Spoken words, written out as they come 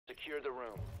Secure the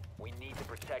room. We need to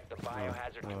protect the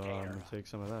biohazard I'm container. gonna take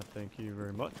some of that. Thank you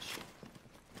very much.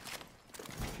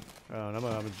 And I'm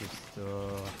gonna just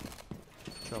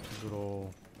chop this little.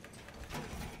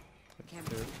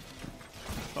 There.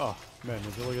 Oh man,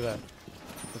 would you look at that?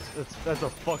 That's a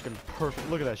fucking perfect.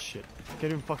 Look at that shit.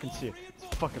 Can't even fucking see it. It's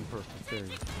fucking perfect. There you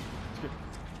go.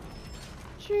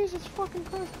 Jesus fucking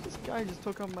Christ! This guy just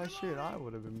took out my shit. I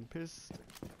would have been pissed.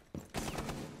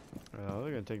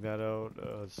 They're gonna take that out.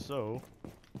 So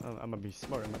I'm gonna be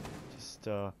smart. I'm gonna just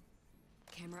Camera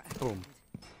boom.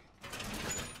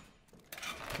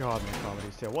 God, my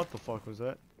comedy style. What the fuck was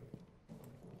that?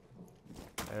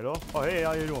 Hello? Oh, hey,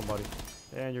 how you doing, buddy?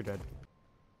 And you're dead.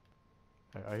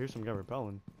 I hear some guy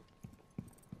repelling.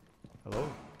 Hello?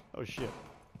 Oh shit.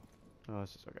 Oh,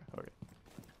 this is okay. Okay.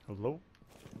 Hello?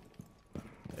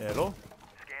 Hello?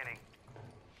 Scanning.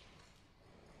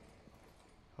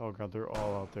 Oh god, they're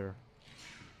all out there.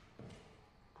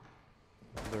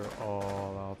 They're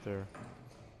all out there.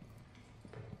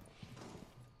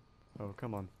 Oh,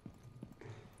 come on.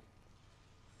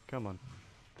 Come on.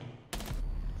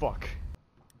 Fuck.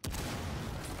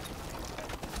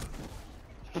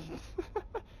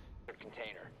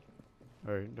 Container.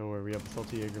 Alright, don't worry, we have the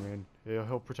Salty Jaeger Man.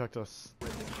 He'll protect us. We're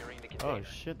securing the container. Oh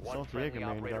shit, the One Salty friendly Jaeger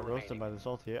Man operator got roasted remaining. by the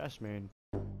Salty Ash Man.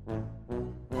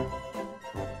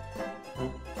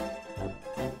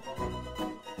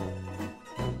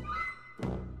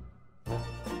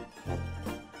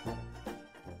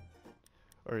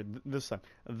 Alright,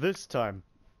 this time,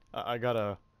 I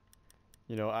gotta,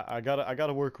 you know, I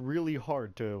gotta work really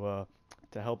hard to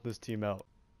help this team out.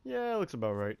 Yeah, looks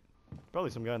about right. Probably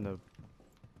some guy in the.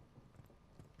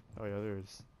 Oh yeah,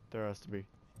 there has to be.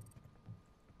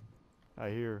 I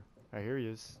hear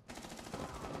yous.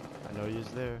 I know yous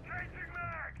there.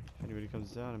 If anybody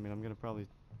comes down, I mean, I'm gonna probably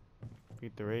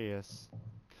beat their ass.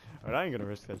 Alright, I ain't gonna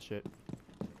risk that shit.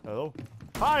 Hello?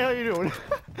 Hi, how you doing?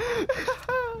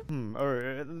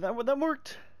 Alright, that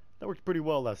worked. That worked pretty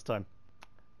well last time.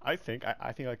 I think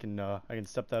I can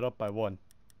step that up by one.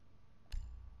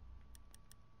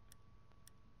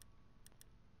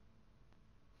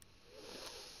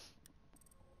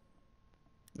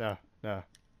 Nah,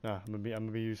 I'm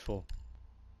gonna be useful.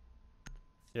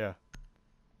 Yeah,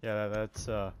 that's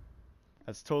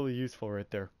totally useful right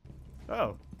there.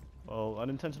 Oh, well,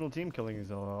 unintentional team killing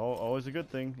is always a good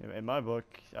thing in my book.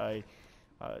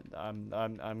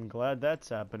 I'm glad that's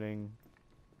happening.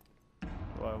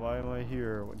 Why am I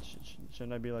here?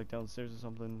 Shouldn't I be like downstairs or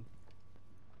something?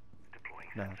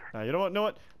 Nah, you know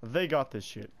what? They got this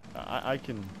shit. I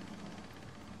can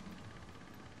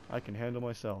handle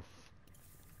myself.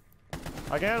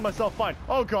 I can handle myself fine.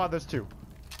 Oh god, there's two.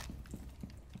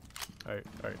 Alright.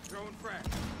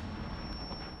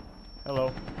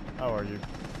 Hello. How are you?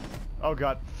 Oh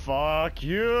god. Fuck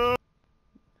you!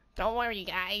 Don't worry,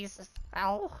 guys.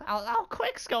 I'll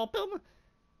quick scope him.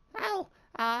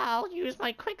 I'll use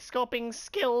my quick scoping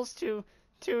skills to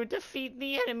defeat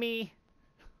the enemy.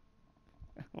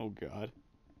 Oh god.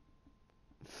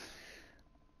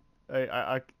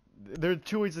 There are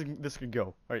two ways this could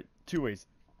go. Alright, two ways.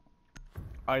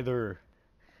 Either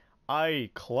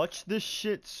I clutch this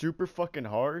shit super fucking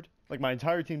hard, like my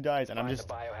entire team dies, and I'm just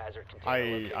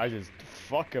I just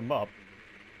fuck him up,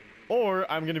 or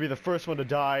I'm gonna be the first one to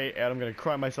die, and I'm gonna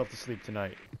cry myself to sleep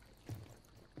tonight.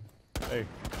 Hey,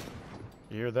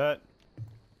 you hear that?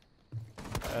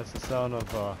 That's the sound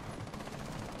of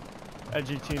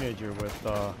edgy teenager with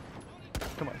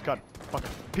come on, god,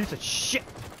 fucking piece of shit,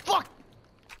 fuck.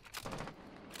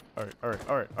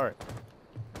 Alright.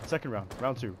 Second round.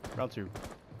 Round two.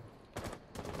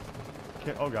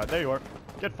 Oh god, there you are.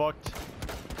 Get fucked.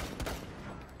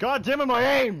 God damn it, my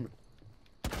aim!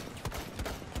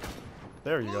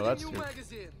 There you go, that's two.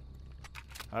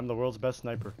 I'm the world's best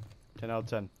sniper. 10 out of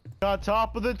 10. On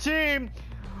top of the team!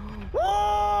 Woo!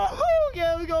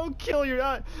 Yeah, we go kill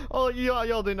your. Oh,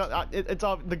 y'all do not. It's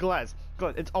all the glass.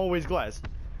 It's always glass.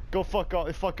 Go fuck all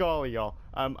of y'all.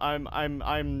 I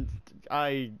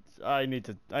need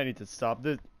to stop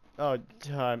this. I'm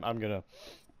gonna.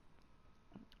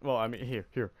 Well, I mean,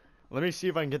 here. Let me see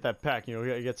if I can get that pack. You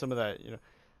know, get some of that. You know,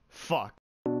 fuck.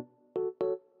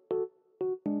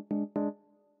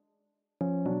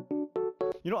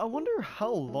 You know, I wonder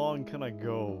how long can I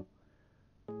go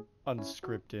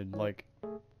unscripted. Like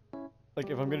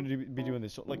if I'm gonna be doing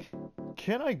this. Like,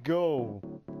 can I go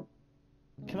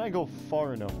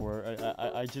far enough where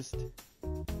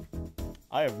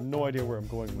I have no idea where I'm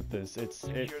going with this. It's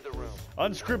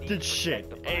unscripted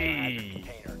shit. Hey,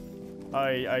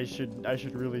 I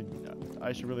should really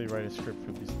write a script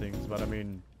for these things, but I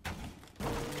mean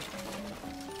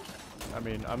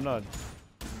I'm not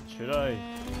Should I?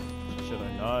 Should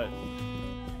I not?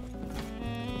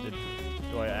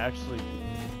 Do I actually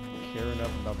care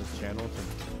enough about this channel to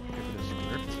give it a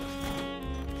script?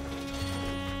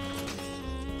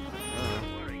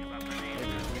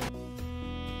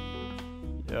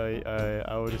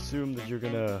 I would assume that you're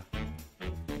gonna,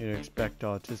 expect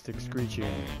autistic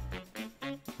screeching,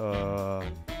 a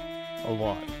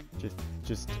lot.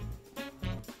 Just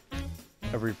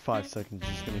every 5 seconds,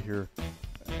 you're just gonna hear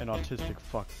an autistic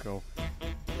fuck go,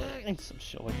 and some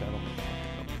shit like that.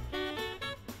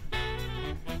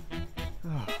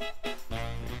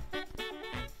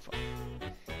 Fuck.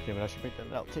 Damn it, I should make that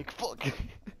an outtake. Fuck.